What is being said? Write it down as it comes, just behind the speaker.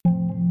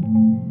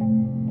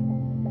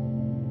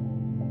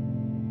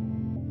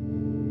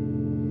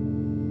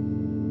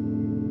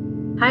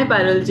Hi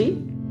Parulji.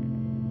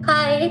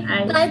 Hi.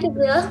 Hi. Hi,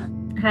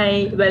 Divya.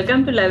 Hi.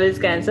 Welcome to Levels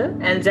Cancer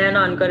and Zen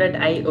Encore at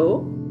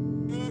IO.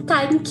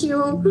 Thank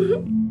you.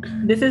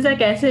 This is a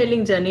cancer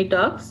healing journey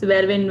talks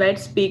where we invite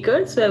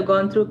speakers who have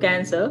gone through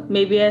cancer,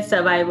 maybe as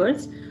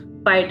survivors,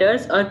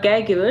 fighters, or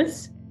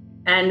caregivers.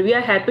 And we are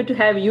happy to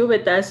have you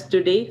with us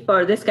today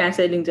for this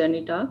cancer healing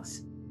journey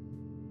talks.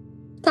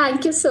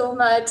 Thank you so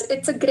much.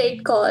 It's a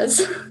great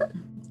cause.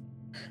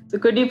 So,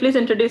 could you please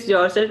introduce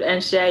yourself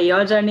and share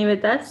your journey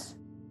with us?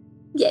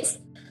 Yes.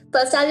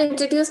 First, I'll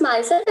introduce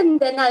myself and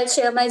then I'll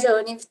share my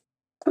journey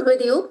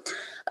with you.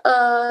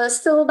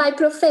 So, by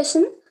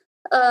profession,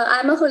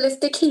 I'm a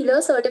holistic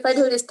healer, certified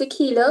holistic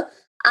healer.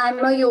 I'm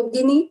a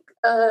yogini.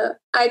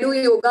 I do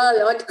yoga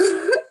a lot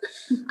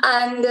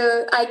and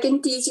I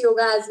can teach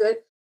yoga as well.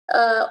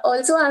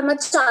 Also, I'm a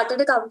chartered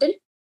accountant.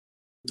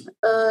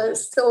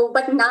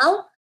 But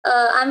now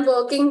I'm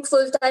working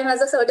full time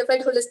as a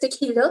certified holistic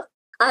healer.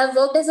 I have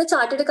worked as a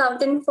chartered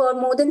accountant for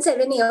more than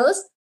 7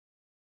 years.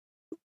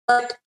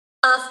 But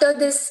after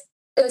this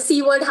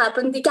C word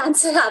happened, the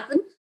cancer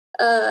happened.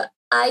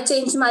 I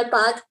changed my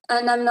path,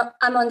 and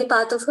I'm on the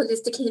path of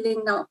holistic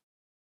healing now.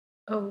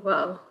 Oh,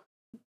 wow.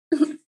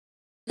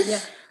 Yeah.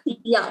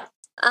 Yeah.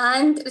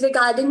 And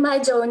regarding my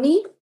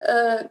journey,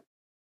 so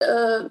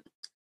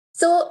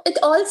it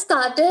all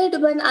started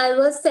when I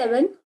was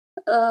 7.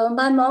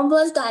 My mom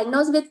was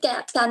diagnosed with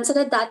cancer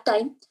at that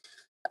time.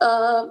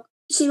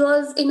 She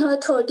was in her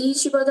 30s.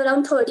 She was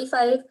around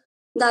 35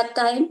 that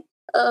time.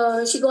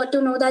 She got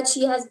to know that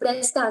she has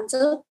breast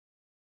cancer,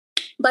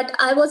 but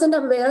I wasn't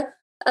aware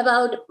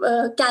about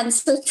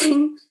cancer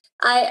thing.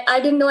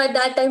 I didn't know at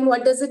that time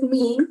what does it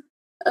mean.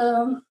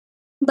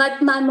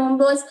 But my mom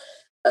was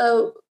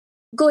uh,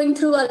 going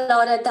through a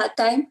lot at that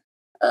time,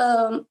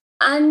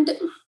 and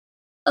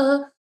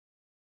uh,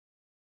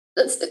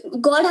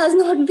 God has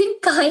not been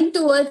kind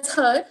towards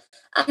her,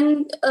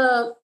 and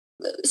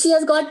she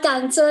has got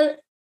cancer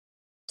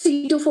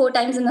 3 to 4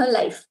 times in her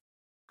life.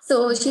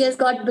 So she has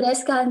got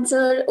breast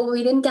cancer,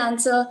 ovarian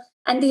cancer,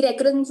 and the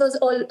recurrence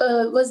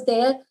was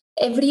there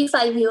every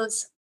 5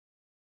 years.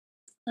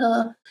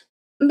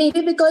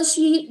 Maybe because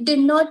she did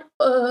not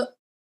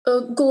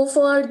go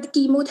for the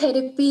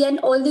chemotherapy and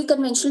all the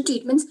conventional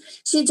treatments,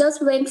 she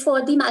just went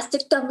for the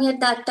mastectomy at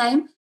that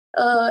time.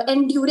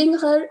 And during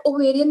her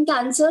ovarian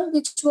cancer,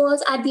 which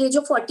was at the age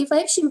of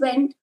 45, she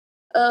went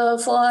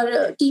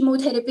for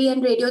chemotherapy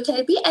and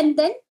radiotherapy. And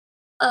then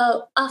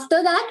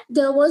after that,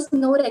 there was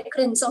no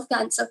recurrence of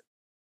cancer.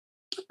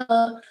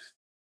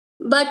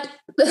 But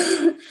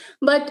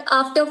but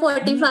after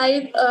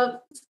 45,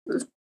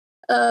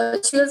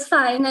 she was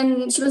fine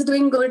and she was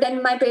doing good,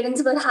 and my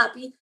parents were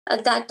happy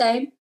at that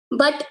time.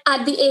 But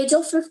at the age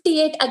of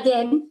 58,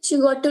 again, she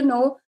got to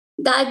know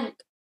that,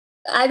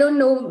 I don't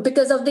know,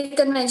 because of the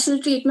conventional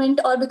treatment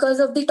or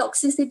because of the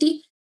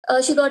toxicity,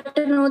 she got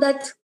to know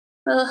that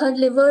her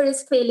liver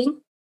is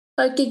failing,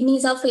 her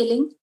kidneys are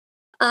failing,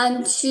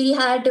 and she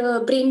had a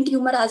brain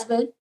tumor as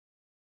well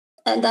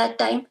at that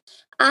time.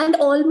 And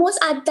almost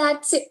at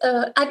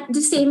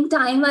the same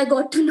time, I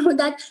got to know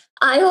that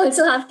I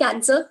also have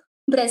cancer,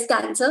 breast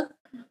cancer.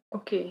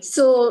 Okay.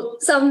 So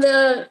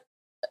somewhere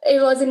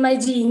it was in my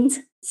genes,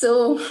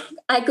 so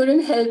I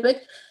couldn't help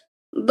it.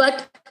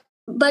 But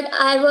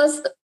I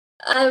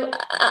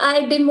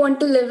didn't want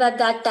to live at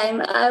that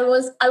time. I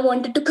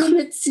wanted to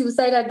commit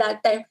suicide at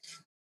that time,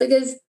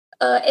 because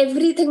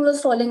everything was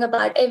falling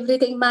apart.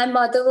 Everything. My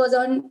mother was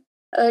on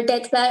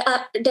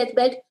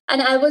deathbed,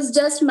 and I was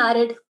just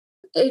married.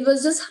 It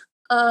was just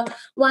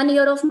 1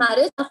 year of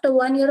marriage. After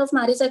 1 year of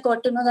marriage, I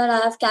got to know that I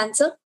have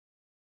cancer.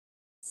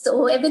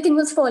 So everything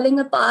was falling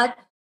apart.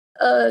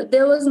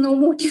 There was no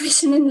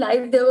motivation in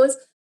life.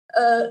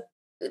 Uh,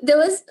 there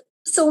was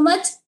so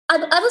much. I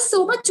was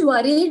so much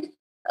worried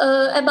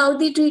about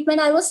the treatment.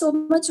 I was so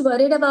much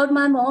worried about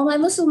my mom. I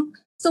was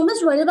so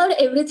much worried about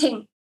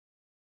everything,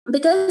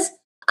 because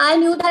I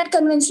knew that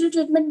conventional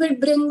treatment will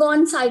bring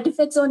on side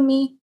effects on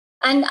me,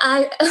 and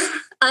I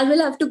I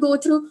will have to go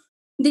through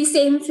the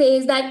same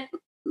phase that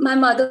my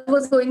mother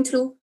was going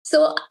through.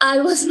 So I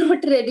was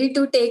not ready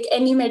to take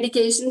any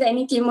medications,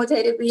 any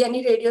chemotherapy,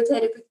 any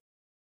radiotherapy.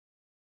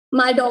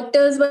 My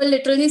doctors were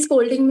literally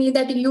scolding me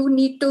that you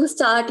need to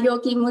start your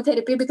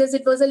chemotherapy, because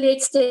it was a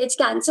late stage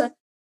cancer,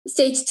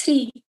 stage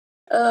 3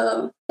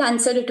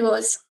 cancer it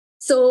was.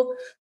 So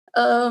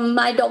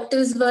my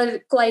doctors were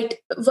quite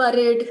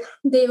worried.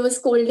 They were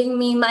scolding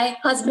me. My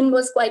husband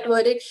was quite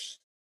worried.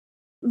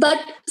 But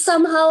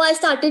somehow I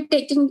started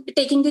taking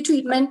the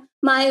treatment.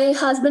 My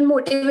husband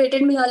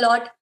motivated me a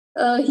lot.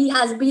 He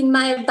has been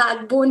my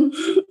backbone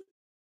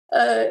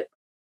uh,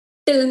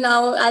 till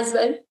now as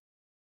well.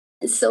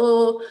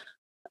 So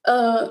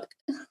uh,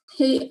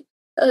 he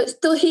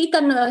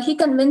he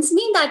convinced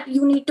me that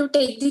you need to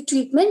take the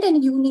treatment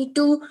and you need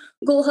to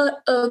go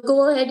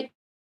ahead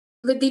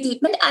with the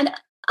treatment. And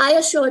I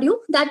assure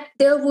you that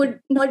there would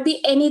not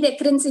be any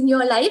recurrence in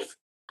your life,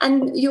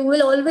 and you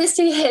will always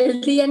stay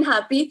healthy and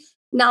happy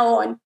now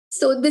on.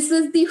 So this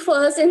is the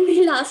first and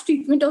the last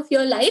treatment of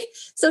your life.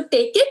 So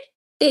take it,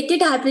 take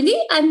it happily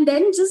and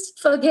then just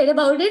forget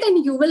about it,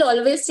 and you will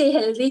always stay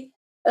healthy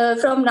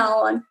from now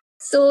on.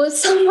 So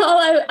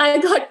somehow I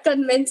got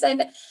convinced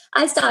and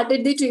I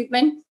started the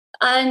treatment.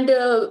 And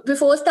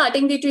before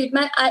starting the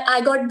treatment,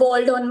 I got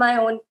bald on my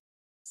own.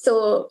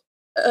 So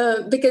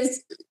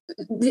because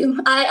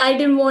I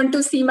didn't want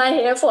to see my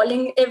hair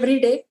falling every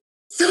day.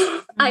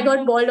 So I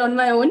got bald on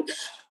my own.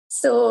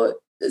 So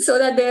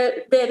that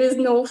there is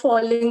no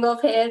falling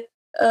of hair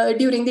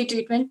during the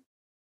treatment.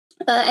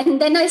 And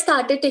then I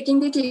started taking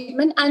the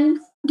treatment. And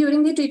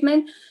during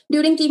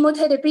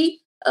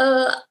chemotherapy,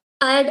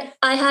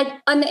 I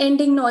had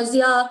unending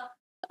nausea.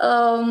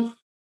 Um,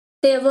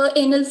 there were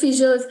anal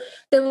fissures.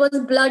 There was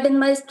blood in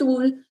my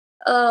stool.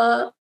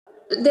 Uh,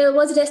 there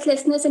was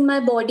restlessness in my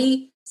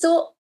body.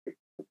 So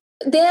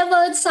there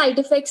were side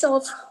effects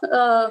of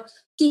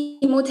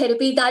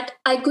chemotherapy that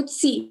I could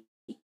see.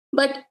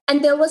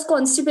 And there was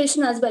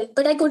constipation as well.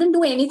 But I couldn't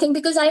do anything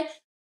because I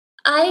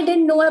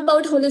didn't know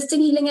about holistic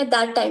healing at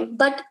that time.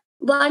 But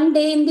one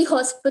day in the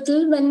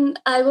hospital, when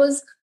I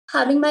was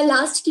having my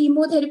last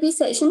chemotherapy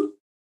session,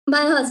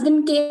 my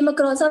husband came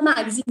across a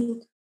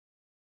magazine.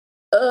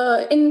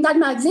 In that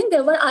magazine,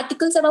 there were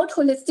articles about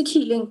holistic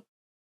healing.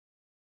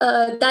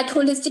 That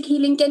holistic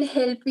healing can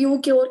help you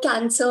cure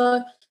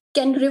cancer,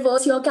 can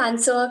reverse your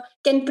cancer,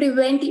 can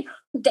prevent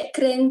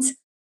recurrence,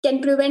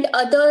 can prevent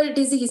other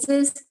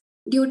diseases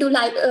due to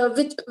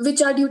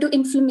which are due to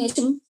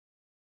inflammation.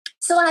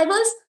 So I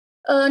was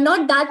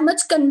not that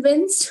much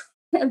convinced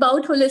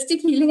about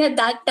holistic healing at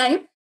that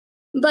time,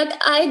 but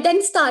I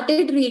then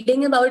started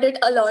reading about it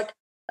a lot.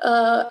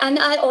 And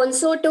I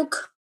also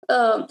took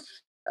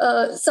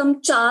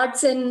some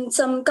charts and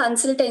some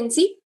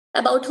consultancy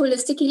about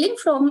holistic healing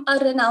from a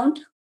renowned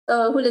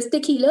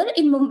holistic healer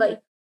in Mumbai.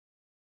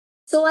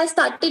 So I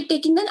started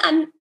taking them,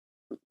 and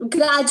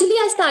gradually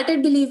I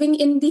started believing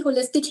in the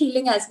holistic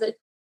healing as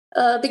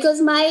well.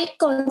 Because my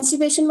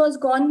constipation was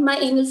gone, my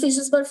anal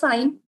fissures were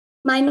fine,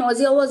 my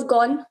nausea was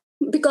gone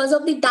because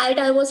of the diet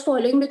I was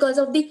following, because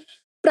of the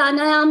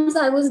pranayams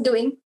I was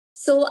doing.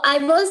 So I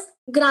was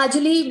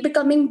gradually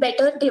becoming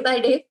better day by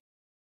day.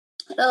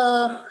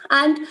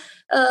 And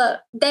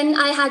then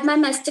I had my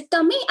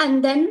mastectomy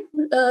and then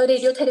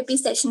radiotherapy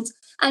sessions.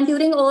 And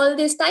during all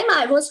this time,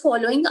 I was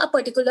following a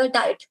particular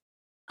diet,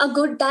 a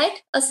good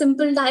diet, a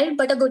simple diet,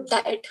 but a good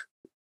diet.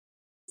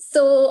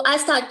 So I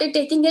started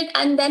taking it,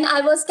 and then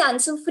I was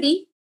cancer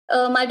free.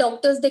 My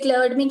doctors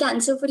declared me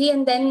cancer free,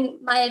 and then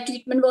my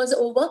treatment was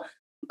over.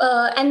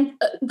 And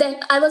then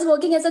I was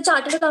working as a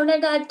chartered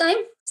accountant at that time.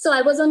 So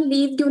I was on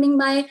leave during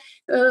my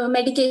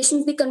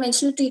medications, the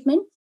conventional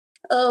treatment.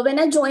 When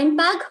I joined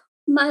back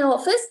my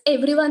office,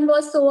 everyone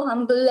was so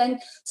humble and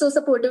so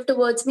supportive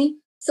towards me.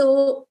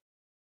 So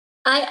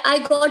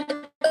I got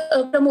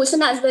a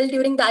promotion as well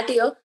during that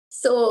year.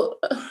 So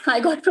I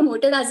got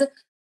promoted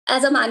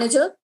as a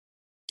manager.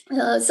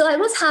 So I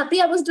was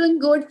happy. I was doing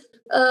good.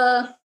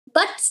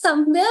 But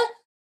somewhere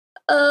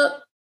uh,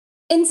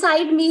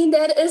 inside me,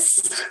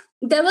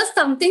 there was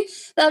something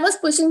that was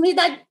pushing me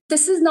that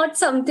this is not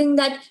something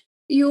that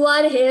you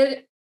are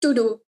here to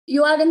do.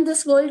 You are in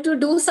this world to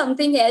do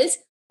something else.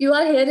 You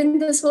are here in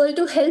this world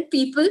to help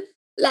people,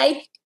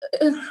 like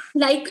uh,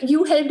 like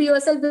you helped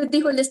yourself with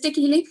the holistic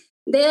healing.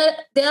 There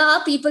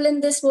are people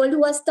in this world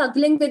who are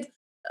struggling with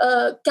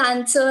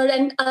cancer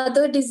and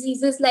other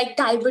diseases like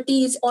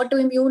diabetes,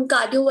 autoimmune,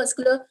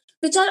 cardiovascular,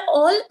 which are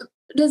all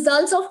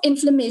results of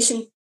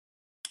inflammation.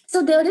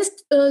 So there is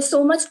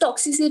so much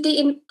toxicity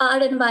in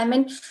our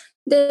environment.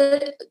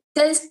 There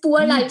is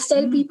poor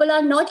lifestyle. People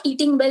are not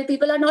eating well,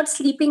 people are not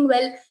sleeping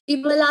well,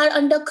 people are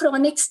under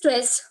chronic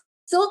stress.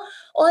 So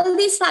all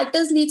these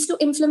factors leads to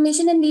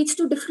inflammation and leads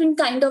to different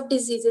kind of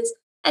diseases.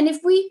 And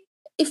if we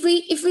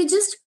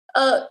just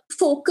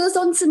focus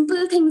on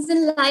simple things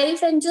in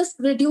life and just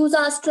reduce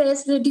our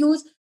stress,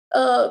 reduce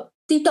the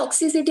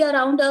toxicity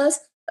around us,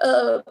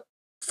 uh,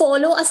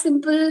 follow a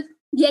simple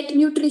yet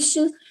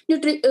nutritious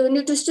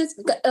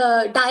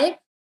diet,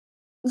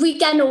 we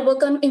can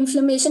overcome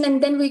inflammation,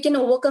 and then we can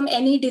overcome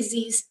any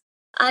disease,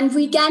 and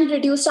we can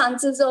reduce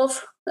chances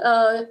of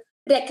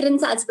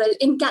recurrence as well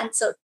in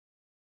cancer.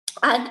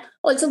 And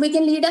also we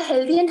can lead a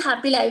healthy and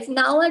happy life.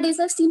 Nowadays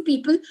I've seen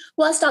people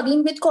who are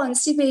struggling with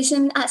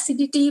constipation,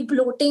 acidity,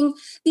 bloating.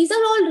 These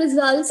are all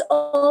results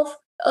of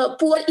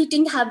poor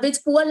eating habits,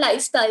 poor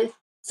lifestyle.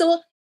 So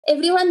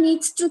everyone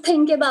needs to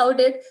think about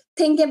it,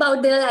 think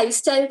about their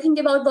lifestyle, think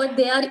about what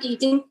they are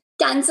eating.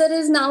 Cancer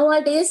is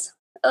nowadays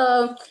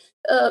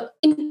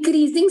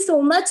increasing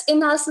so much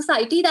in our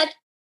society that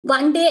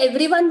one day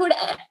everyone would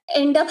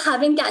end up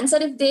having cancer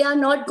if they are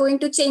not going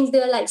to change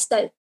their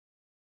lifestyle.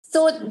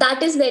 So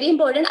that is very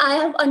important. I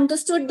have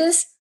understood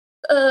this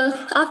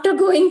after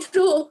going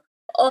through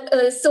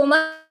so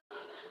much.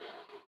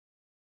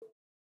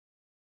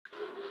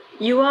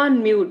 You are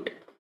on mute.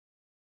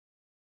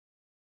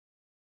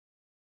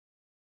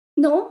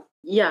 No.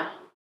 Yeah.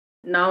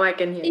 Now I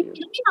can hear Can you. you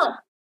hear me now?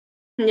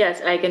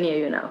 Yes, I can hear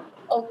you now.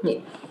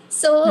 Okay.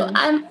 So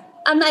I'm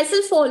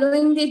myself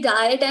following the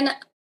diet, and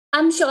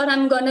I'm sure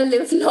I'm gonna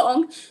live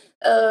long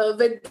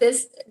with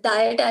this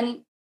diet.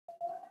 And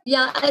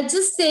yeah, I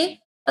just say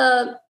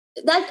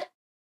that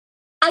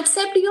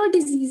accept your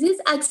diseases,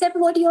 accept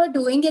what you are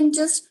doing, and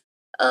just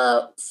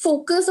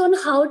focus on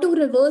how to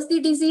reverse the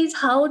disease,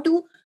 how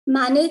to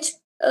manage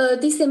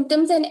the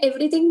symptoms and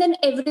everything. Then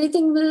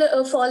everything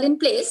will fall in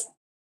place.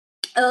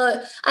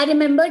 I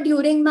remember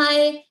during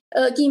my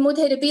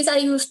chemotherapies, I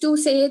used to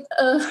say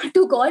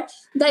to God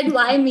that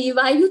why me?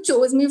 Why you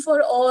chose me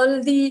for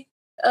all the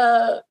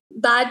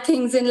bad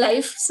things in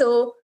life?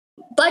 So,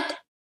 but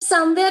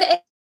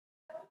somewhere,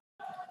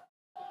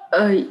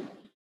 Uh,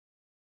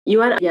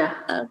 you are, yeah.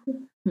 uh,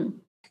 Hmm.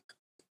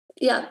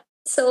 yeah.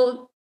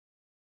 So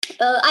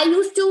I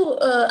used to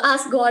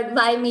ask God,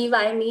 why me?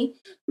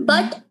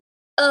 But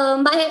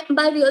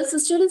my real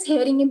sister is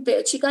hearing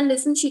impaired. She can't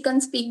listen. She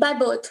can't speak by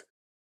birth.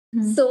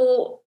 Hmm.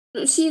 So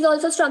she's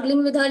also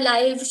struggling with her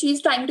life.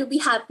 She's trying to be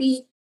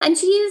happy, and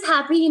she is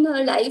happy in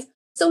her life.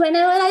 So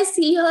whenever I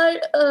see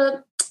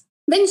her,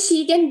 when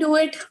she can do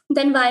it,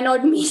 then why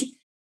not me?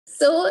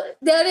 So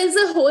there is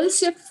a whole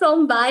shift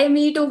from why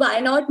me to why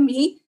not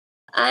me,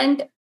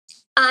 and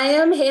I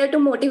am here to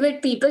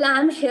motivate people. I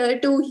am here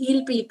to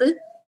heal people.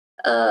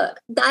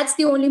 That's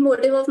the only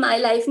motive of my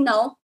life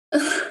now.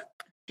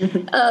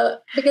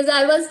 Because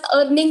I was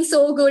earning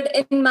so good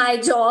in my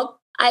job,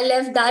 I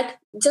left that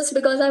just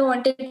because I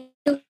wanted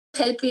to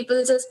help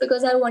people, just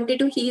because I wanted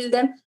to heal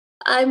them.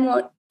 I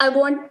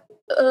want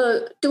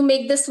to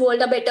make this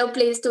world a better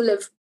place to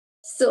live.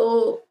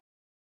 So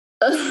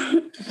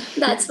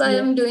that's why Yeah.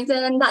 I'm doing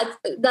that, and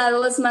that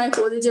was my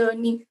whole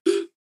journey.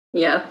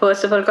 Yeah.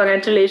 First of all,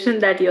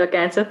 congratulations that you are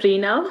cancer free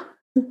now.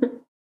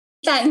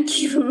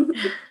 Thank you.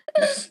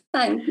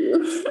 Thank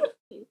you.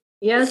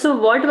 Yeah. So,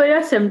 what were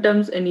your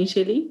symptoms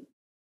initially?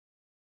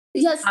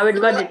 Yes. How it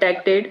got So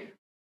detected?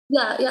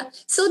 yeah.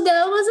 So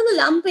there was a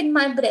lump in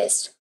my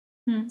breast.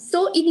 Hmm.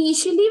 So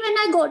initially, when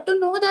I got to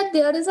know that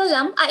there is a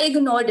lump, I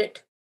ignored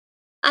it.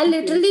 I Okay.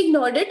 literally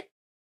ignored it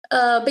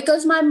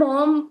because my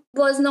mom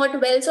was not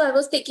well, so I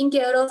was taking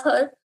care of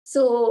her.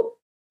 So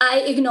I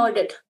ignored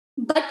it.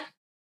 But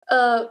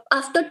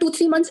after 2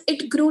 3 months,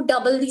 it grew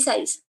double the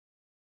size.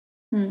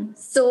 Hmm.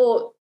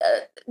 So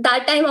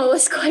that time I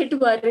was quite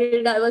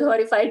worried. I was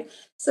horrified.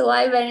 So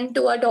I went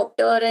to a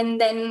doctor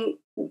and then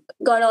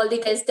got all the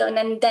tests done,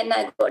 and then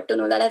I got to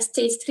know that I have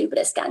stage 3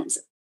 breast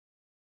cancer.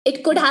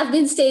 It could have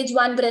been stage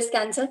 1 breast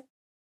cancer,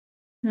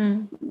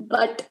 Hmm.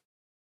 but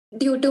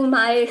due to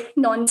my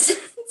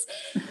nonsense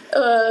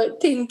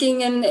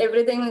thinking and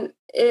everything,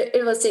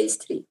 it was stage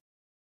 3.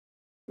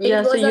 It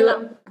Yeah. So was a you.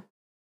 lump.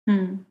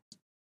 Hmm.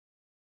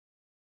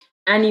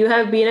 And you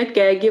have been a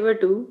caregiver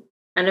too,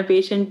 and a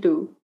patient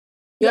too.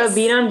 You have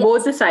been Yes, on both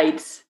yes, the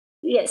sides.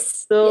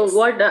 yes, So, yes.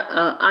 what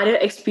are your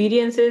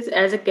experiences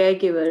as a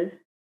caregiver?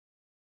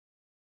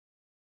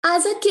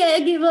 As a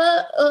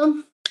caregiver,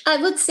 I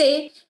would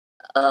say,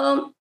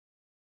 um,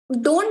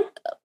 don't.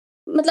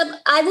 Matlab,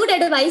 I would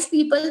advise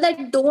people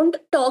that don't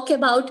talk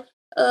about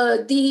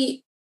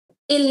the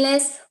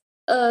illness,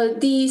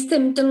 the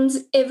symptoms,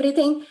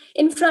 everything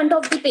in front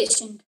of the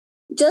patient.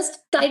 Just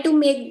try to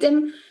make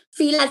them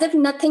feel as if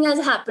nothing has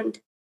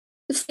happened.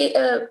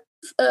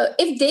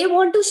 If they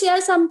want to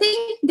share something,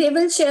 they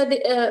will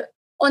share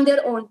on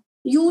their own.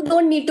 You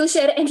don't need to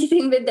share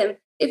anything with them.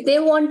 If they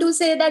want to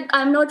say that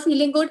I'm not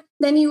feeling good,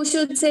 then you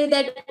should say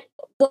that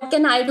what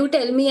can I do?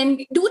 Tell me,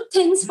 and do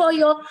things for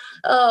your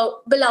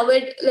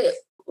beloved,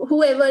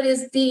 whoever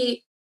is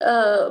the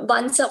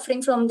one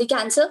suffering from the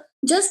cancer.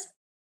 Just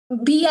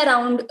be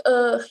around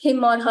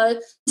him or her.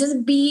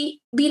 Just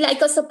be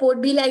like a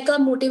support, be like a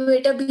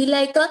motivator, be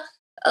like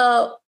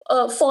a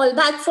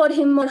fallback for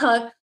him or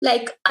her.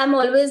 Like, I'm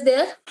always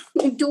there.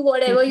 Do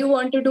whatever you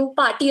want to do.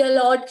 Party a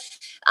lot.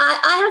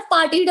 I have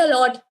partied a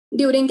lot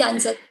during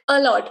cancer, a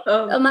lot.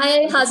 Oh, My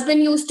okay.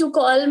 husband used to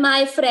call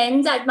my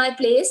friends at my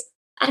place,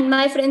 and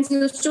my friends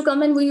used to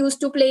come, and we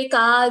used to play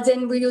cards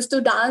and we used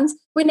to dance.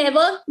 We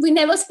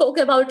never spoke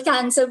about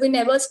cancer. We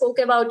never spoke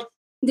about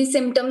the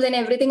symptoms and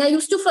everything. I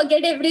used to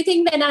forget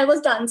everything when I was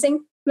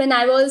dancing, when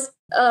I was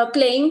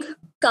playing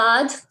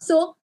cards.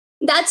 So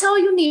that's how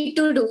you need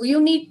to do.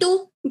 You need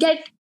to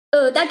get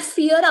that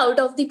fear out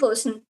of the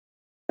person,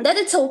 that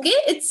it's okay.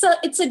 It's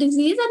a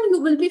disease, and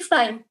you will be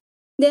fine.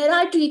 There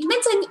are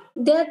treatments, and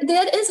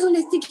there is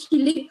holistic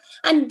healing,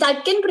 and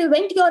that can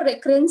prevent your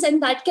recurrence,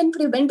 and that can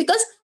prevent,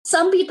 because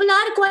some people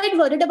are quite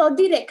worried about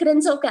the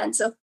recurrence of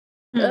cancer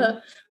uh, Hmm.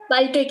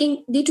 while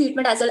taking the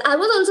treatment as well. I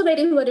was also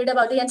very worried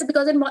about the cancer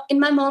because in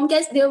my mom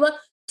case there were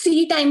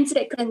 3 times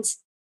recurrence.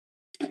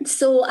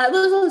 So I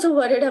was also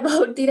worried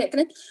about the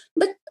recurrence,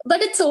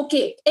 but it's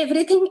okay.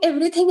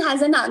 Everything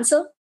has an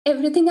answer.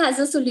 Everything has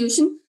a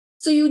solution.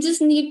 So you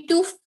just need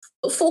to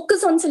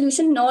focus on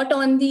solution, not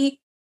on the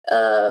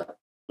uh,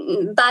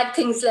 bad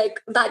things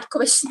like bad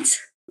questions.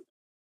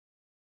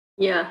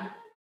 Yeah.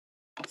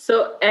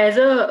 So, as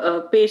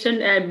a,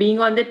 patient, being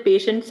on that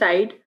patient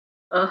side,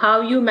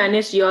 how you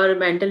manage your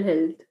mental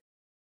health?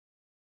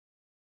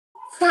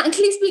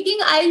 Frankly speaking,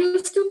 I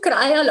used to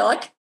cry a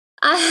lot.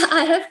 I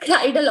have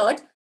cried a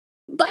lot,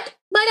 but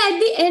at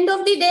the end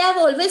of the day, I've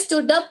always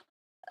stood up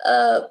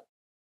uh,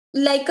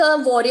 like a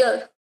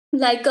warrior.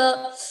 like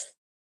a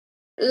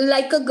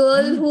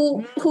girl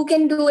who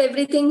can do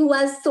everything, who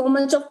has so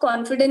much of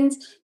confidence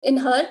in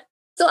her.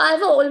 So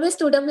I've always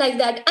stood up like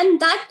that, and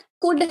that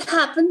could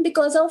happen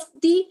because of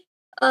the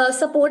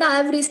support I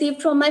have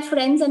received from my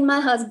friends and my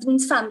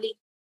husband's family.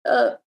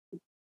 uh,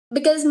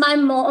 because my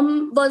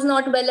mom was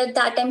not well at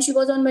that time, she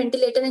was on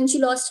ventilator and she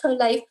lost her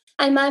life,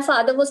 and my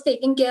father was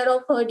taking care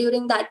of her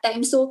during that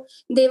time, so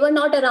they were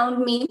not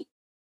around me.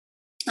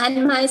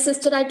 And my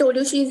sister, I told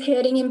you, she's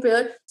hearing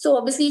impaired, so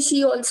obviously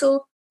she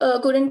also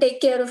couldn't take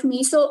care of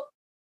me. So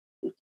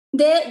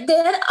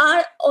there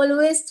are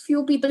always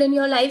few people in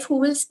your life who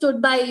will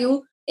stood by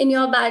you in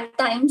your bad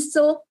times.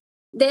 So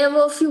there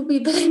were few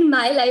people in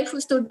my life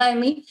who stood by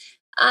me,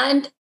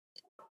 and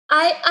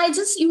I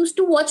just used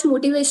to watch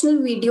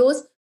motivational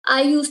videos.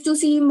 I used to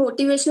see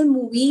motivational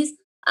movies,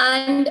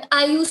 and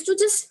I used to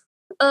just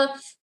uh,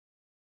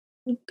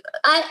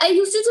 I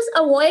used to just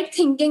avoid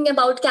thinking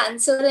about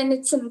cancer and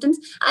its symptoms.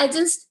 I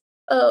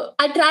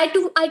tried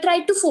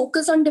to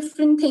focus on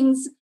different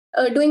things,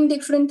 doing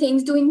different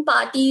things, doing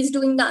parties,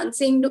 doing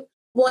dancing,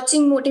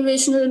 watching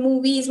motivational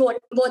movies,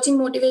 watching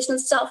motivational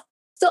stuff.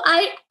 So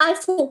I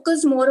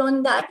focused more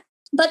on that.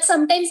 But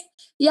sometimes,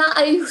 yeah,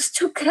 I used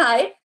to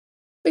cry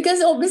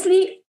because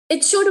obviously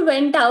it should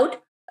went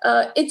out.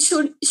 It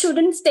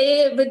shouldn't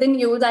stay within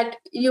you, that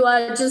you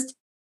are just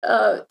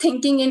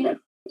thinking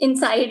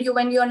inside you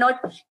when you are not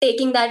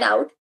taking that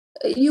out.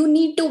 You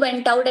need to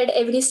vent out at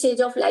every stage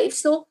of life.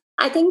 So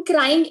I think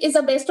crying is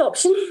the best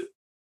option.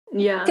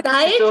 Yeah,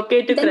 Cry it's it,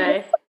 okay to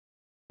cry.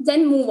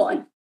 then move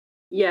on.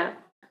 Yeah.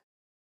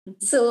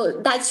 So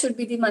that should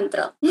be the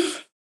mantra.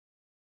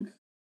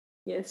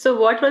 Yes. So,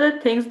 what were the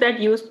things that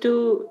used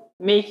to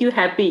make you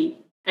happy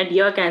at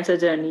your cancer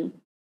journey?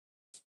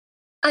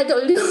 I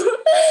told you,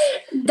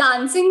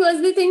 dancing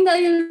was the thing that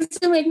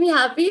used to make me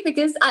happy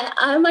because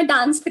I'm a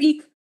dance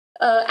freak.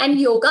 And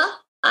yoga.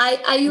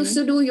 I used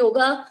to Mm. do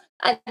yoga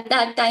at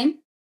that time.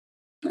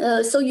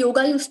 So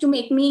yoga used to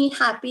make me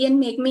happy and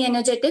make me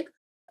energetic.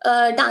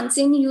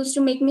 Dancing used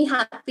to make me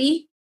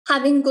happy.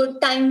 Having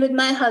good time with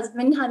my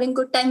husband, having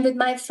good time with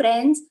my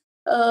friends,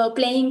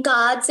 playing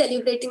cards,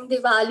 celebrating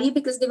Diwali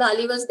because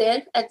Diwali was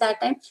there at that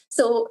time.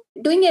 So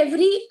doing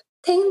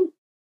everything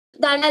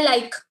that I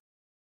like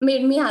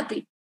made me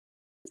happy.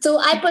 So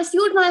I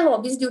pursued my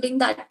hobbies during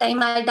that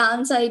time. I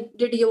danced, I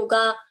did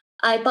yoga,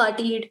 I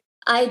partied,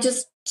 I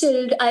just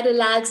chilled, I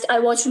relaxed, I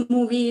watched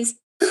movies.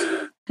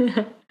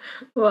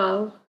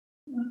 Wow.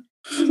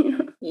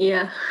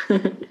 Yeah.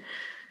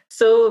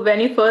 So, when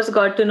you first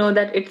got to know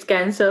that it's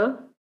cancer,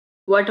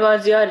 what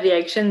was your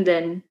reaction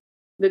then?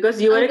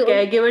 Because you were I a told,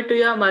 caregiver to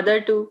your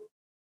mother too,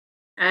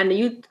 and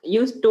you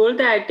told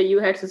that you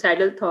had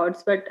suicidal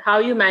thoughts, but how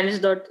you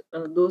managed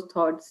those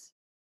thoughts?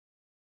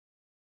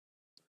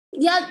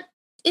 yeah,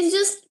 it's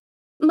just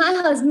my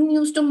husband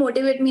used to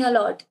motivate me a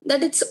lot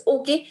that it's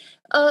okay.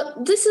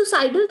 The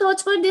suicidal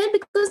thoughts were there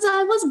because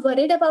I was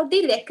worried about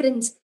the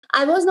recurrence.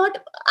 I was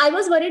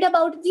worried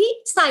about the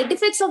side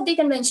effects of the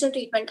conventional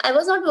treatment. I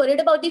was not worried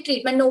about the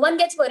treatment. No one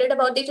gets worried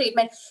about the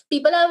treatment.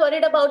 People are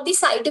worried about the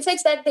side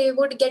effects that they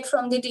would get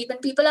from the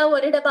treatment. People are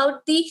worried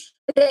about the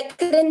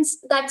recurrence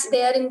that's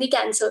there in the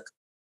cancer.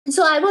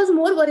 So I was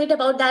more worried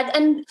about that,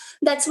 and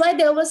that's why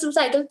there were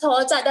suicidal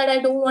thoughts that I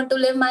don't want to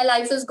live, my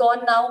life is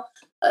gone now.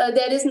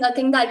 There is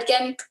nothing that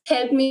can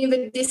help me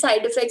with the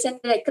side effects and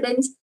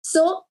recurrence.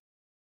 So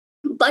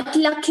but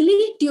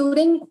luckily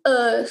during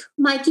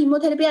my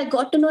chemotherapy I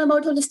got to know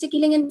about holistic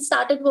healing and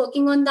started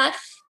working on that.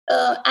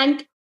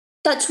 And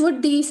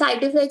touchwood, the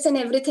side effects and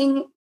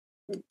everything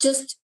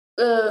just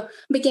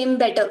became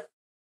better.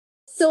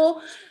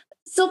 So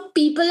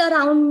people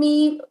around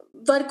me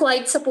were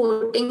quite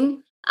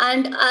supporting,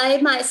 and I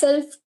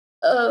myself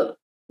uh,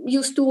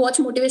 used to watch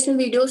motivational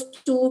videos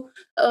to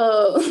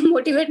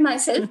motivate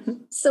myself.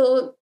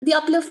 So the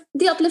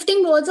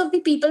uplifting words of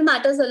the people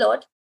matters a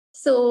lot.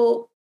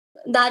 So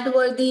that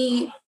were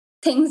the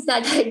things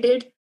that I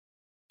did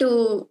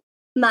to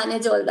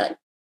manage all that.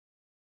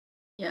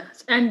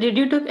 Yes. And did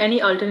you took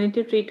any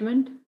alternative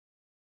treatment?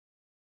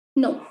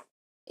 No,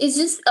 it's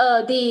just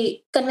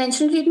the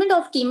conventional treatment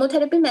of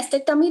chemotherapy,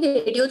 mastectomy,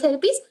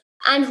 radiotherapies,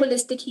 and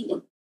holistic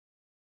healing.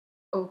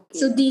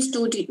 So Okay. these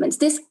two treatments.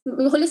 This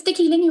holistic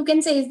healing, you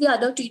can say, is the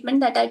other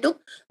treatment that I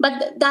took,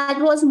 but that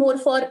was more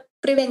for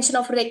prevention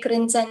of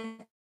recurrence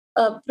and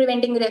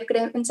preventing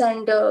recurrence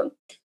and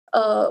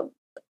uh,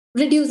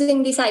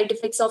 reducing the side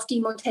effects of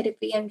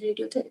chemotherapy and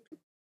radiotherapy.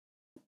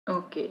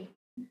 Okay.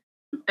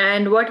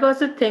 And what was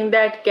the thing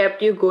that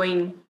kept you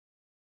going,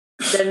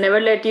 that never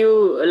let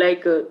you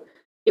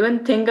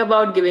even think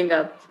about giving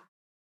up?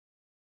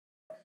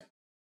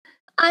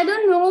 I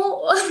don't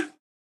know.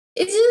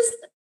 It's just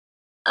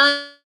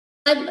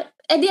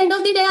at the end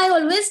of the day, I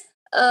always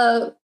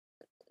uh,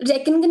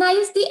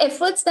 recognize the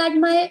efforts that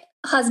my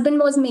husband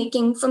was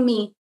making for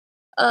me.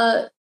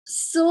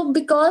 So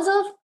because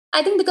of,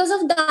 I think because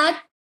of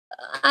that,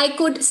 I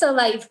could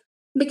survive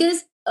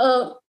because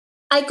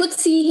I could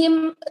see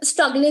him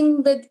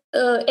struggling with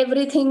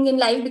everything in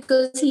life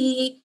because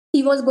he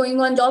he was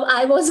going on job,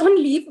 I was on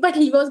leave, but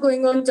he was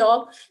going on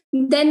job.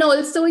 Then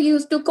also he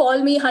used to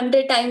call me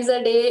 100 times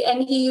a day,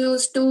 and he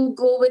used to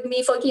go with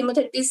me for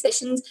chemotherapy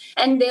sessions,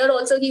 and there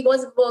also he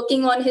was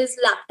working on his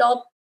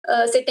laptop,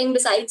 sitting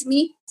besides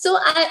me. So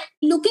I,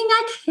 looking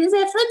at his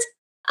efforts,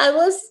 I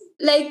was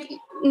like,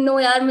 no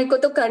यार, मेरे को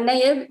तो करना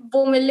ही है,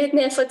 वो मेरे लिए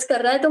इतने एफर्ट्स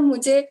कर रहा है, तो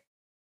मुझे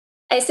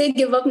ऐसे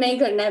गिव अप नहीं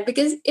करना है.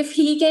 Because if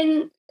he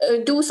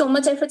can do so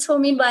much efforts for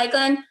me, why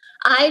can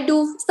I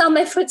do some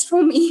efforts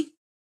for me?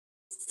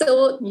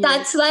 So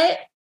that's why,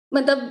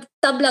 मतलब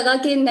तब लगा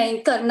कि नहीं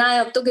करना है,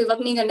 अब तो गिव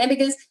अप नहीं करना है.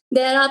 Because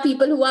there are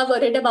people who are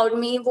worried about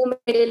me, वो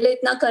मेरे लिए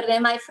इतना कर रहे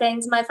हैं, my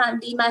friends, my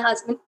family, my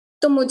husband.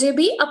 तो मुझे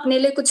भी अपने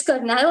लिए कुछ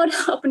करना है, और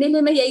अपने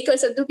लिए मैं यही कर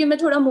सकती हूँ कि मैं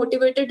थोड़ा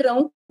मोटिवेटेड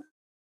रहूं,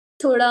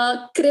 थोड़ा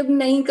क्रिब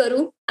नहीं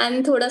करूं,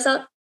 एंड थोड़ा सा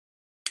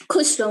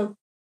खुश रहूं.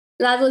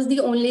 That was the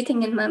only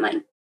thing in my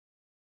mind.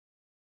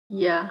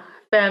 Yeah,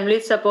 family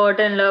support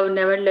and love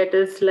never let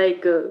us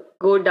like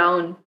go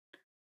down or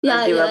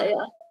Yeah, give yeah, up.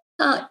 yeah.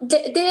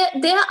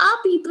 There are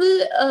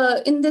people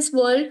in this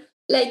world,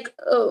 like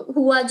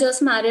who are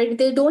just married.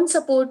 They don't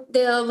support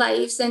their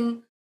wives,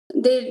 and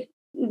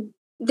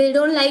they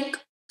don't like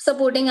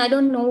supporting. I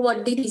don't know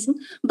what the reason,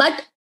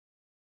 but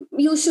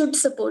you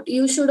should support.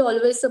 You should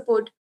always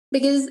support,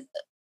 because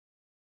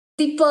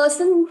the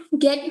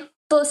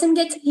person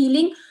gets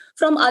healing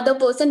from other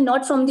person,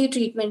 not from the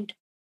treatment.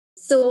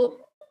 So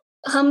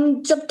हम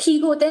जब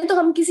ठीक होते हैं तो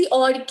हम किसी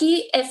और की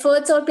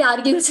एफर्ट्स और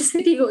प्यार की वजह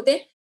से ठीक होते हैं.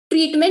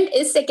 Treatment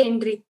is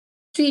secondary.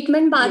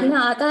 ट्रीटमेंट बाद में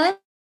आता है.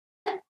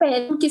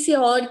 पहले किसी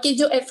और के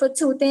जो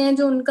एफर्ट्स होते हैं,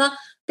 जो उनका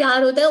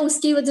प्यार होता है,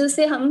 उसकी वजह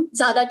से हम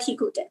ज्यादा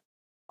ठीक होते हैं,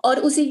 और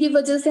उसी की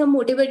वजह से हम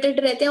मोटिवेटेड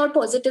रहते हैं और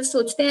पॉजिटिव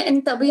सोचते हैं,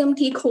 एंड तभी हम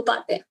ठीक हो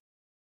पाते हैं.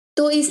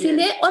 तो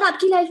इसीलिए, और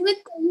आपकी लाइफ में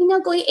कोई ना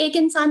कोई एक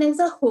इंसान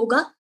ऐसा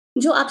होगा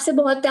जो आपसे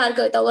बहुत प्यार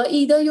करता होगा.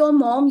 Either your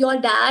mom, your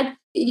dad,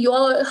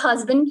 your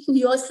husband,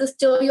 your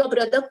sister, your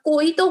brother,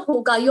 कोई तो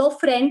होगा, योर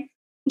फ्रेंड,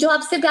 जो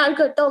आपसे प्यार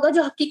करता होगा,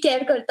 जो आपकी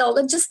केयर करता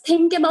होगा. जस्ट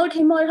थिंक अबाउट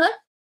हिम और her,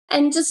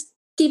 and just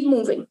keep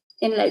moving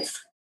in life.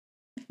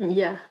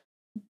 Yeah.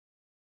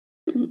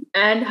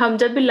 And हम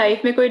जब भी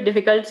लाइफ में कोई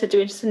डिफिकल्ट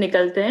सिचुएशन से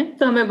निकलते हैं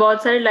तो हमें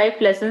बहुत सारे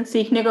लाइफ लेसन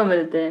सीखने को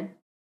मिलते हैं.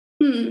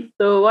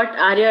 तो what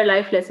are your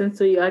life lessons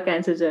through your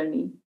cancer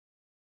journey?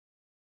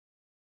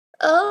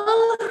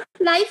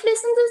 Life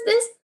lesson is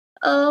this,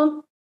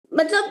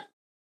 मतलब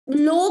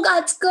लोग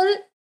आजकल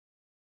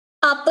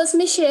आपस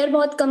में शेयर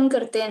बहुत कम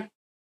करते हैं.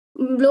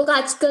 लोग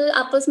आजकल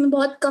आपस में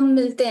बहुत कम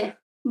मिलते हैं.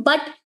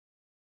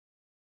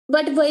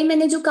 बट वही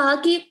मैंने जो कहा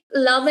कि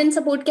love and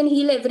support can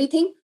heal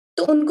everything.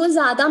 तो उनको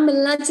ज्यादा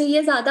मिलना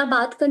चाहिए, ज्यादा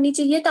बात करनी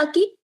चाहिए,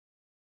 ताकि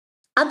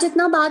आप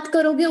जितना बात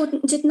करोगे,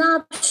 जितना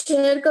आप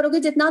शेयर करोगे,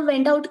 जितना आप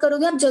वेंट आउट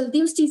करोगे, आप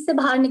जल्दी उस चीज से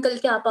बाहर निकल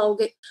के आ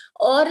पाओगे.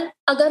 और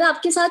अगर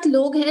आपके साथ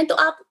लोग हैं तो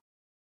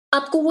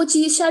आपको वो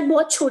चीज शायद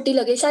बहुत छोटी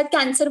लगे, शायद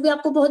कैंसर भी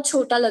आपको बहुत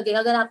छोटा लगे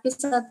अगर आपके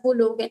साथ वो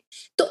लोग हैं.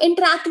 तो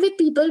interact with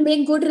people,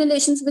 make good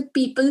relations with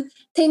people,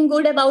 think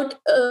good about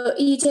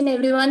each and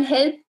everyone.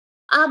 Help,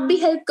 आप भी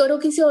हेल्प करो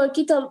किसी और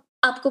की, तब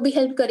आपको भी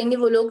हेल्प करेंगे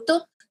वो लोग. तो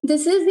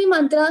this is the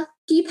mantra,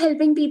 keep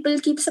helping people,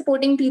 keep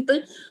supporting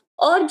people.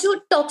 और जो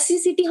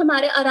टॉक्सिसिटी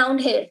हमारे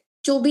अराउंड है,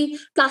 जो भी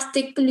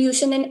प्लास्टिक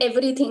पोल्यूशन एंड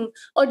एवरीथिंग,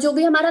 और जो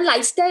भी हमारा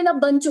लाइफस्टाइल अब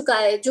बन चुका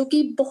है, जो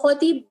कि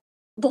बहुत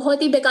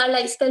ही बेकार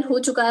लाइफस्टाइल हो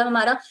चुका है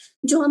हमारा.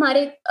 जो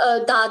हमारे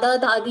दादा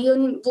दादी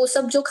वो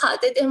सब जो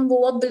खाते थे, हम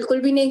वो अब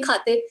बिल्कुल भी नहीं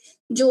खाते.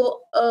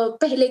 जो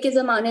पहले के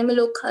जमाने में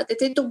लोग खाते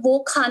थे, तो वो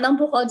खाना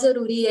बहुत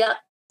जरूरी है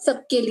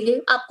सबके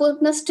लिए. आपको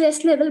अपना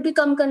स्ट्रेस लेवल भी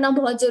कम करना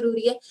बहुत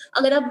जरूरी है.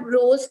 अगर आप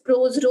रोज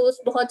रोज रोज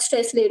बहुत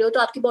स्ट्रेस ले रहे हो तो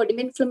आपकी बॉडी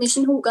में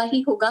इन्फ्लेमेशन होगा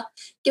ही होगा.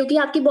 क्योंकि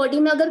आपकी बॉडी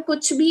में अगर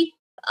कुछ भी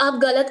आप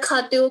गलत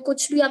खाते हो,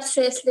 कुछ भी आप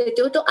स्ट्रेस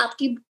लेते हो, तो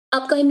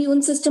आपका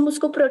इम्यून सिस्टम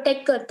उसको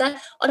प्रोटेक्ट करता है.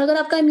 और अगर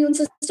आपका इम्यून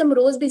सिस्टम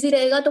रोज बिजी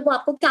रहेगा तो वो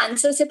आपको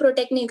कैंसर से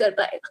प्रोटेक्ट नहीं कर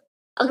पाएगा.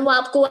 अगर वो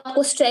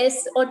आपको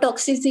स्ट्रेस और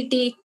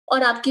टॉक्सिसिटी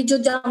और आपकी जो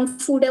जंक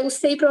फूड है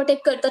उससे ही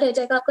प्रोटेक्ट करता रह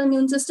जाएगा आपका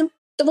इम्यून सिस्टम,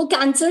 तो वो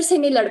कैंसर से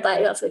नहीं लड़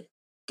पाएगा फिर,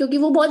 क्योंकि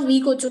वो बहुत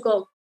वीक हो चुका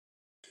हो.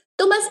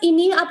 तो बस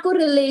इन्हीं, आपको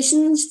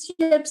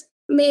रिलेशनशिप्स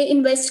में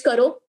इन्वेस्ट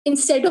करो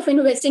instead of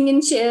investing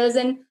in shares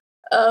and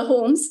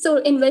Holmes. So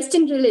invest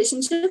in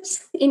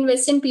relationships,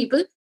 invest in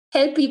people,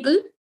 help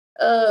people.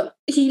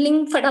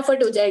 Healing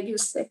फटाफट हो जाएगी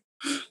उससे.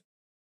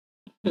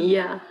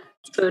 Yeah,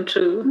 so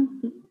true.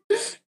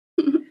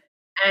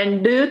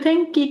 And do you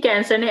think कि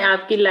कैंसर ने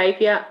आपकी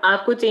लाइफ या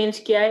आपको चेंज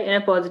किया है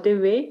in a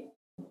positive way?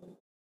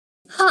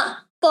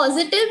 हाँ,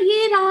 पॉजिटिव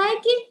ये रहा है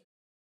कि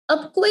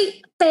अब कोई,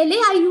 पहले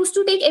आई use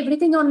to take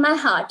everything on my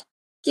heart,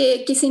 कि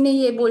किसी ने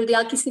ये बोल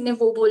दिया, किसी ने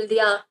वो बोल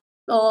दिया,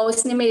 और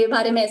उसने मेरे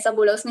बारे में ऐसा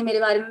बोला, उसने मेरे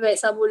बारे में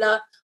वैसा बोला.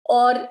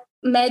 और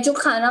मैं जो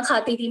खाना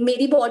खाती थी,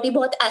 मेरी बॉडी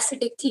बहुत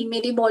एसिडिक थी,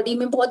 मेरी बॉडी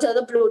में बहुत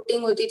ज्यादा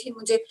ब्लोटिंग होती थी.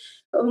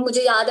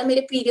 मुझे याद है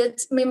मेरे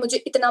पीरियड्स में मुझे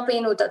इतना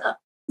पेन होता था.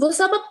 वो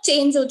सब अब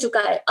चेंज हो चुका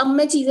है. अब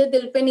मैं चीजें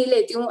दिल पे नहीं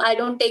लेती हूँ. I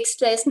don't take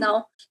stress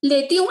now.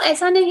 लेती हूँ,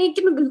 ऐसा नहीं है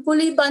कि मैं बिल्कुल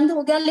ही बंद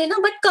हो गया लेना,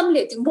 बट कम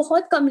लेती हूँ,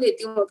 बहुत कम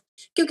लेती हूँ अब.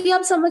 क्योंकि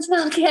अब समझ में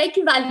आ गया है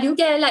कि वैल्यू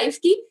क्या है लाइफ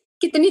की,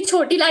 कितनी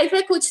छोटी लाइफ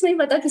है, कुछ नहीं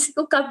पता किसी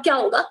को कब क्या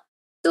होगा.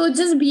 तो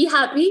जस्ट बी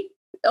हैप्पी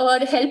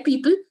और हेल्प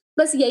पीपल.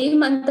 बस यही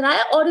मंत्र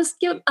है, और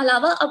उसके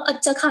अलावा अब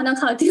अच्छा खाना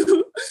खाती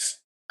हूँ।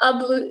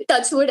 अब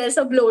टचवुड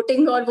ऐसा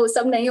ब्लोटिंग और वो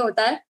सब नहीं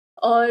होता है,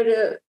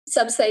 और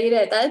सब सही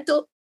रहता है,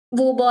 तो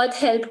वो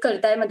बहुत हेल्प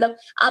करता है। मतलब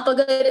आप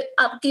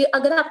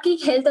अगर आपकी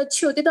हेल्थ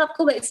अच्छी होती है तो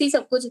आपको वैसे ही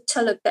सब कुछ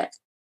अच्छा लगता है।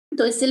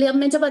 तो इसीलिए अब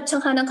मैं जब अच्छा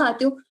खाना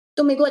खाती हूँ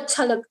तो मेरे को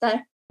अच्छा लगता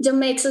है। जब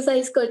मैं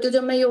एक्सरसाइज करती हूँ,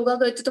 जब मैं योगा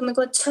करती हूँ, तो मेरे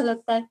को अच्छा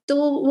लगता है। तो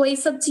वही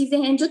सब चीजें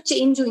हैं जो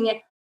चेंज हुई हैं।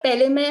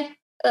 पहले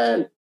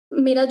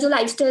मेरा जो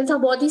लाइफस्टाइल था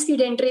बहुत ही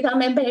सीडेंटरी था,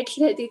 मैं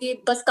बैठी रहती थी,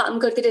 बस काम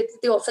करती रहती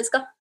थी ऑफिस का।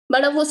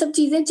 बट अब वो सब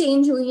चीजें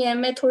चेंज हुई हैं,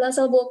 मैं थोड़ा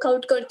सा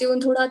वर्कआउट करती हूँ,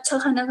 थोड़ा अच्छा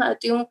खाना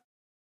खाती हूँ,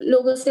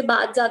 लोगों से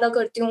बात ज्यादा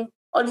करती हूँ,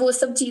 और वो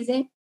सब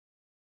चीजें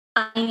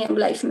आई हैं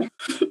लाइफ में।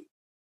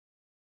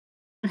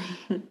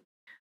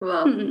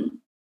 वाह। हम्म।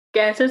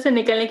 कैंसर से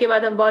निकलने के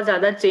बाद हम बहुत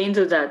ज्यादा चेंज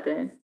हो जाते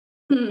हैं,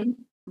 हम्म।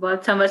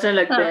 बहुत समझने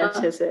लगते हैं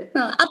अच्छे हाँ। से,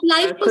 हाँ, आप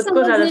लाइफ और को खुद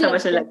को ज्यादा समझने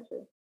समझने लगते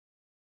हैं,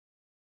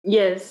 लगते हैं।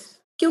 यस।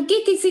 क्योंकि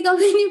किसी का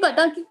भी नहीं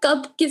पता कि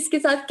कब किसके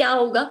साथ क्या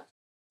होगा।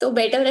 तो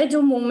बेटर है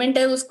जो मोमेंट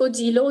है उसको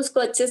जी लो, उसको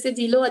अच्छे से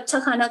जी लो, अच्छा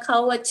खाना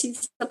खाओ, अच्छी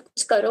सब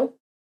कुछ करो,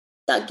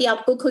 ताकि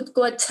आपको खुद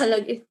को अच्छा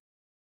लगे।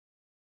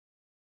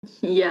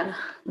 Yeah.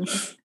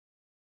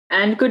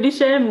 And could you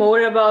share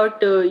more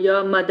about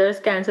your mother's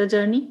cancer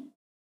journey?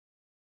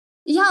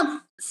 Yeah.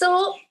 So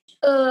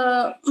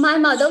my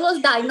mother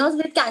was diagnosed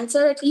with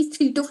cancer at least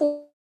 3 to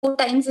 4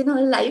 times in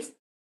her life.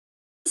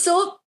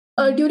 So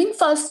during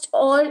first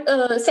or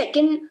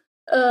second,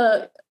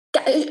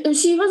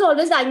 she was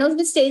always diagnosed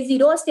with stage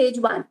 0 or stage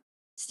 1.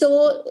 So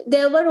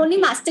there were only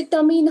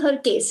mastectomy in her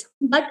case.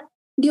 But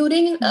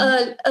during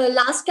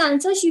last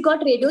cancer, she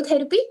got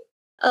radiotherapy,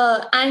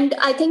 and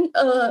I think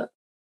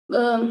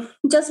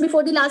just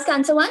before the last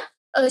cancer one,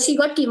 she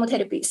got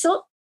chemotherapy.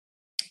 So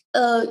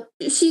uh,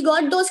 she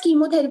got those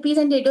chemotherapies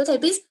and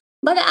radiotherapies,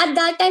 but at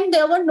that time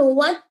there were no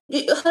one.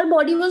 Her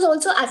body was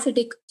also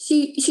acidic.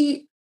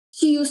 She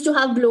used to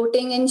have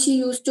bloating, and she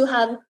used to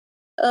have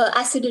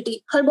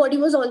acidity. Her body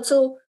was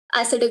also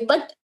acidic,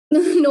 but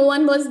no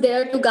one was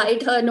there to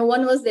guide her, no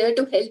one was there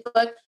to help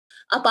her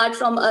apart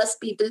from us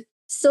people.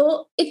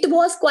 So it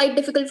was quite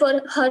difficult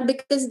for her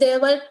because there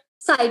were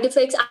side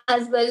effects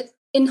as well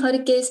in her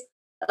case.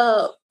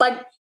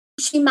 But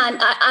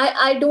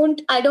I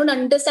don't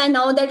understand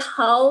now that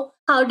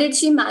how did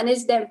she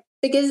manage them,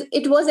 because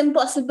it was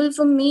impossible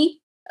for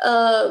me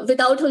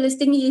without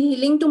holistic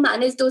healing to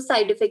manage those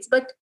side effects.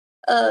 But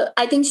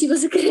I think she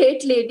was a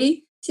great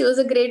lady, she was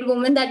a great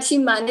woman, that she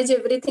managed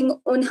everything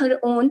on her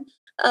own.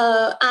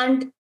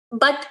 And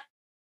but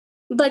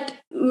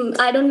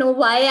I don't know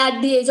why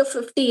at the age of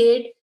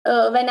 58,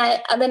 when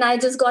I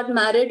just got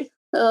married,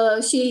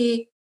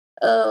 she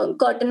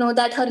got to know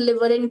that her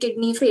liver and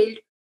kidney failed.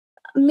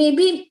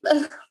 Maybe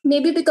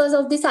because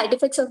of the side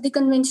effects of the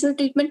conventional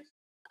treatment,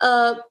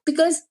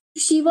 because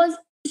she was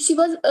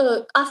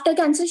after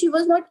cancer, she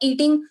was not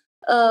eating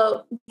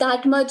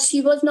that much,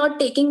 she was not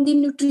taking the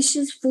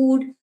nutritious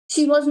food,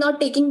 she was not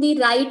taking the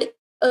right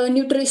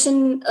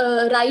nutrition,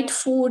 right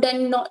food,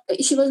 and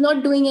she was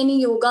not doing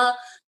any yoga,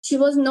 she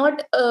was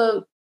not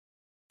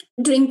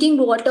drinking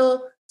water,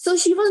 so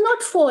she was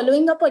not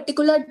following a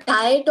particular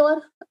diet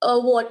or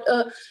what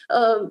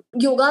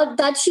yoga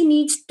that she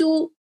needs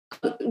to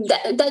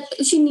that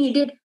she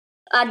needed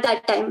at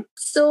that time.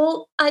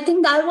 So I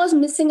think that was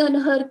missing in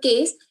her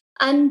case,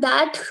 and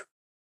that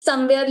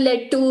somewhere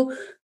led to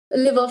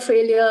liver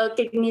failure,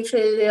 kidney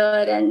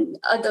failure, and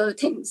other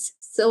things.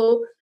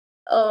 So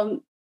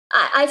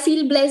I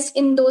feel blessed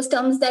in those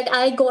terms that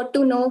I got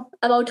to know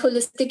about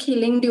holistic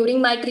healing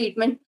during my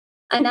treatment,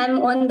 and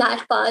I'm on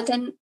that path,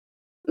 and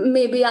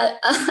maybe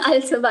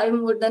I'll survive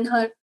more than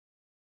her.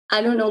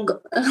 I don't know.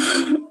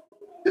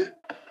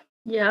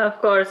 Yeah, of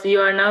course. You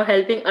are now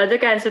helping other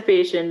cancer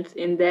patients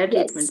in their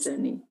treatment Yes.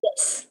 journey.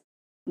 Yes.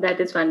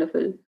 That is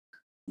wonderful.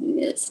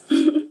 Yes.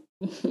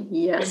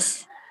 Yeah.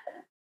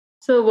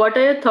 So, what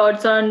are your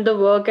thoughts on the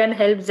work and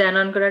help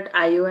Xenon at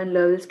IO and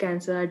Lowell's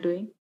Cancer are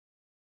doing?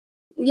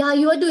 Yeah,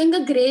 you are doing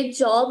a great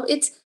job.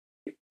 It's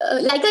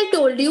like I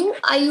told you,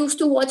 I used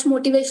to watch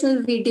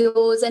motivational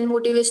videos and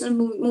motivational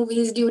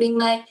movies during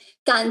my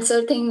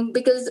cancer thing,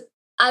 because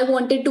I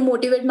wanted to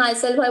motivate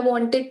myself. Uh,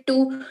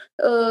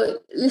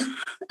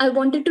 I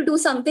wanted to do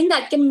something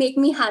that can make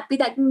me happy,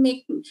 that can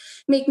make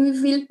me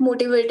feel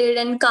motivated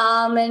and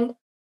calm, and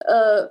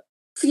uh,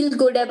 feel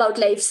good about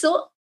life.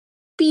 So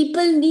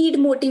people need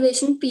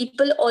motivation.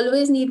 People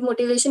always need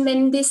motivation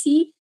when they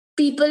see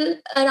people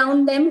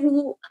around them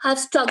who have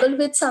struggled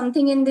with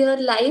something in their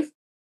life.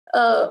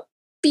 uh,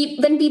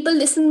 when people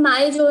listen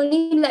my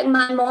journey, like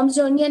my mom's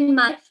journey, and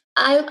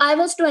I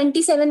was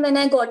 27 when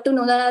I got to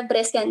know that I have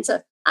breast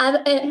cancer.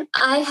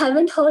 I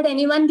haven't heard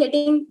anyone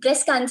getting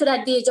breast cancer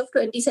at the age of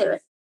 27,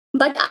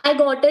 but I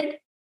got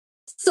it.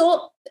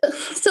 So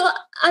so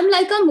I'm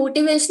like a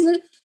motivational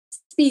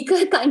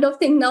speaker kind of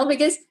thing now,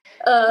 because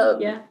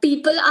Yeah.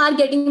 people are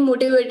getting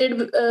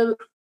motivated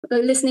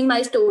listening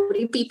my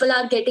story. People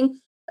are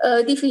getting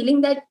the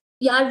feeling that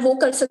यार वो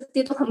कर सकती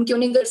है तो हम क्यों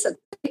नहीं कर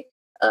सकते.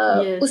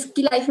 Yes.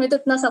 उसकी लाइफ में तो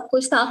इतना सब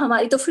कुछ था,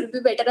 हमारी तो फिर भी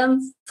बेटर, हम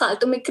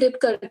फालतू में क्रिप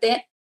करते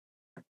हैं.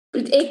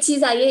 एक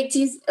चीज आई है, एक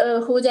चीज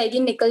हो जाएगी,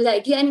 निकल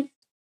जाएगी, एंड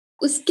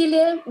उसके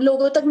लिए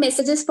लोगों तक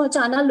मैसेजेस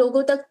पहुंचाना,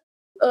 लोगों तक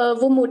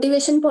वो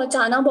मोटिवेशन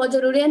पहुंचाना बहुत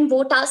जरूरी है, एंड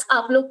वो टास्क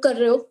आप लोग कर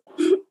रहे हो।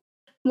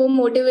 वो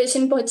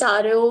मोटिवेशन पहुंचा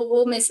रहे हो,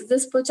 वो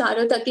मैसेजेस पहुंचा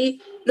रहे हो, ताकि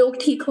लोग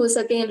ठीक हो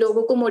सके,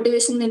 लोगों को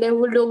मोटिवेशन मिले,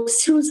 वो लोग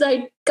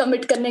सुसाइड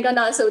कमिट करने का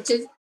ना सोचे,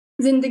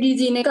 जिंदगी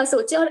जीने का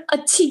सोचे, और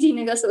अच्छी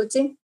जीने का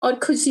सोचे, और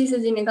खुशी से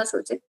जीने का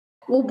सोचे।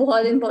 वो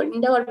बहुत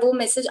इंपॉर्टेंट है, और वो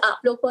मैसेज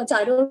आप लोग पहुंचा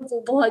रहे हो,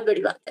 वो बहुत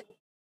बड़ी बात है।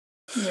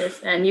 Yes,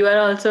 and you are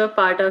also a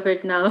part of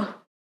it now.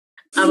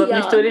 आप अपनी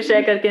या स्टोरी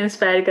शेयर करके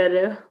इंस्पायर कर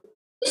रहे हो.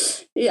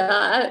 या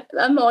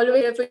I am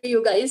always for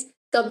you guys.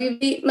 कभी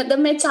भी मतलब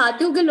मैं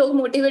चाहती हूँ कि लोग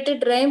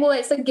मोटिवेटेड रहें, वो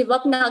ऐसा गिव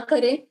अप ना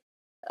करें,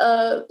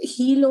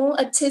 हील हो,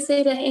 अच्छे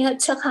से रहें,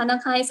 अच्छा खाना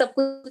खाएं, सब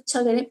कुछ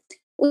अच्छा करें।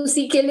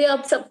 उसी के लिए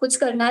अब सब कुछ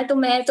करना है, तो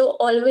मैं तो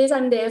always I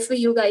am there for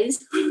you guys.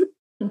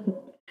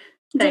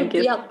 जब Thank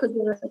भी you. आपको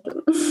जरूरत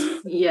हो।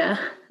 Yeah.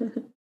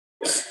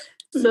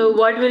 So,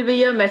 what will be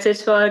your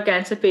message for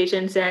cancer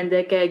patients and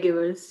their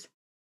caregivers?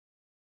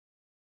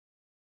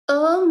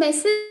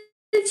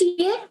 Message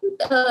ये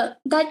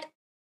that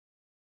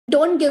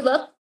don't give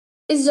up,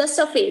 is just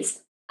a phase,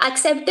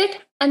 accept it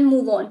and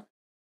move on.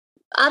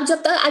 आप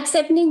जब तक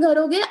accept नहीं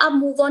करोगे, आप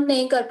मूव ऑन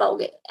नहीं कर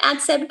पाओगे।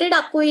 एक्सेप्टेड,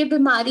 आपको ये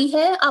बीमारी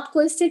है,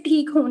 आपको इससे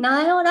ठीक होना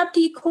है, और आप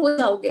ठीक हो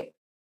जाओगे।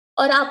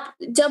 और आप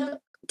जब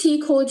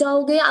ठीक हो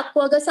जाओगे, आपको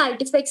अगर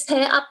साइड इफेक्ट्स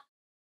है, आप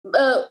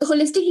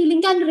holistic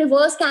healing can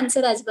reverse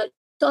cancer as well.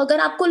 तो अगर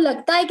आपको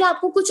लगता है कि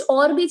आपको कुछ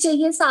और भी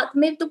चाहिए साथ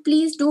में, तो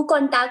प्लीज डू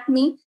कॉन्टैक्ट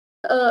मी।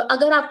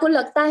 अगर आपको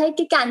लगता है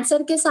कि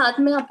कैंसर के साथ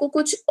में आपको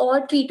कुछ और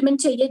ट्रीटमेंट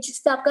चाहिए,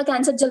 जिससे आपका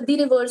कैंसर जल्दी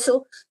रिवर्स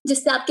हो,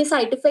 जिससे आपके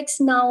साइड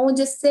इफेक्ट्स ना हो,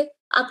 जिससे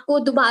आपको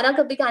दोबारा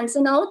कभी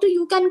कैंसर ना हो, तो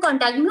यू कैन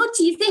कॉन्टैक्ट मी। और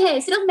चीजें हैं,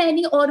 सिर्फ मैं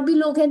नहीं, और भी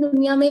लोग हैं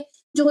दुनिया में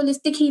जो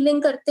होलिस्टिक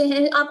हीलिंग करते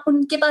हैं। आप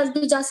उनके पास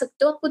भी जा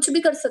सकते हो, आप कुछ भी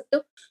कर सकते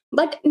हो,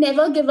 but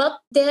never give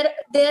up.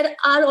 There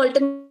are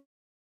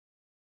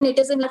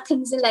alternatives in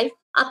things in life.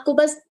 आपको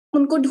बस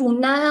उनको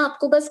ढूंढना है,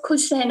 आपको बस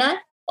खुश रहना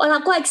है, और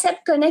आपको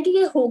एक्सेप्ट करना है कि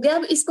ये हो गया,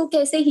 अब इसको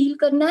कैसे हील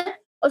करना है।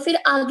 और फिर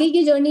आगे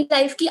की जर्नी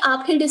लाइफ की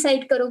आप ही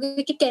डिसाइड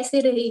करोगे कि कैसे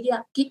रहेगी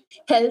आपकी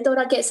हेल्थ,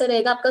 और कैसा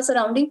रहेगा आपका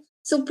सराउंडिंग।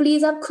 सो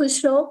प्लीज आप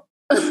खुश रहो,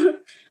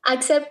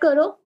 एक्सेप्ट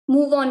करो,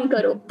 मूव ऑन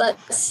करो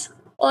बस,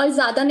 और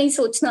ज्यादा नहीं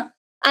सोचना।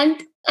 And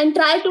and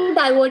try to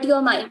divert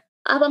your mind.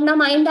 आप अपना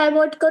माइंड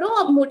डाइवर्ट करो,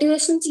 आप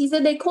मोटिवेशन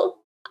चीजें देखो,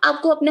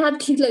 आपको अपने आप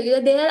ठीक लगेगा।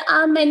 There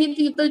are many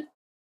people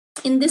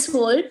in this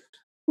world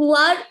who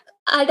are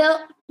at a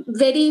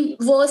very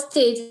worst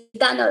stage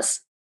than us।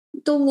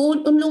 तो वो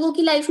उन लोगों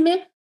की लाइफ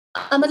में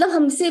मतलब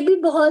हमसे भी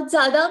बहुत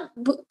ज्यादा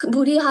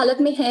बुरी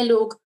हालत में हैं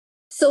लोग।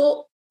 सो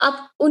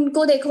आप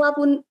उनको देखो, आप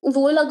उन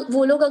वो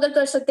लोग अगर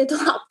कर सकते तो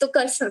आप तो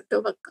कर सकते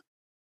हो पक्का।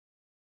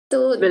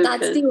 तो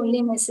दैट्स बिल्कुल. The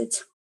only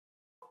message.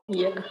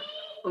 Yeah.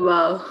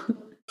 Wow.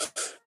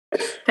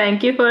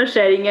 Thank you for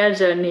sharing your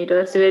journey. It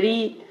was very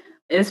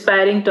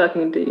inspiring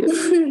talking to you.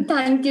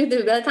 Thank you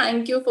Durga,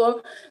 thank you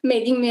for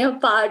making me a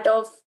part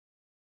of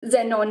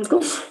xenon को।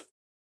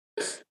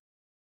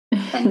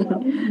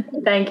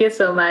 Thank you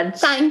so much.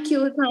 Thank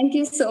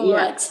you so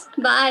Yeah. much,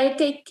 bye,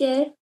 take care।